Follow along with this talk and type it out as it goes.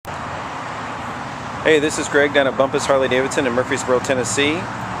Hey, this is Greg down at Bumpus Harley-Davidson in Murfreesboro, Tennessee.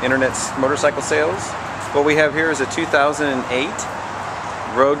 Internet motorcycle sales. What we have here is a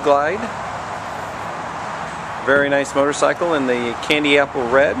 2008 Road Glide. Very nice motorcycle in the candy apple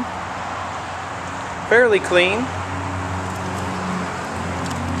red. Fairly clean.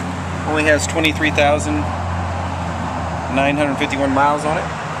 Only has 23,951 miles on it.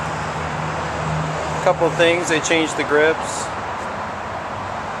 A couple of things, they changed the grips.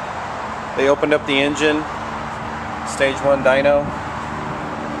 They opened up the engine, stage 1 dyno.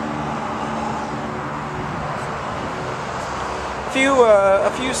 A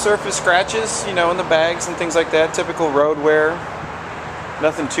few surface scratches, you know, in the bags and things like that. Typical road wear.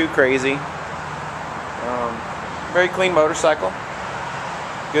 Nothing too crazy. Very clean motorcycle.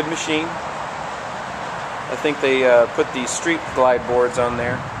 Good machine. I think they put the street glide boards on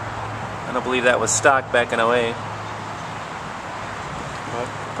there. I don't believe that was stock back in '08. But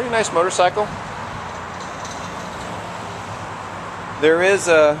pretty nice motorcycle. There is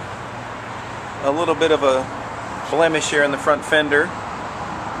a little bit of a blemish here in the front fender,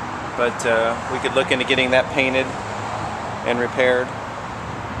 but we could look into getting that painted and repaired.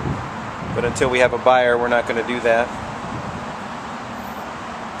 But until we have a buyer, we're not going to do that.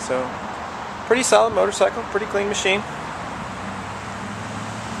 So, pretty solid motorcycle, pretty clean machine.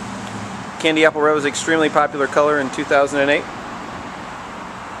 Candy apple red was an extremely popular color in 2008.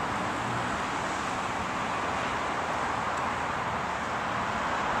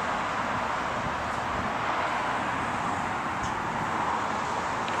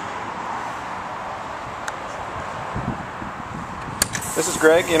 This is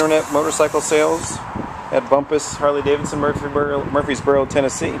Greg, Internet Motorcycle Sales at Bumpus Harley-Davidson, Murfreesboro,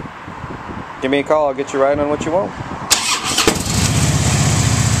 Tennessee. Give me a call, I'll get you riding on what you want.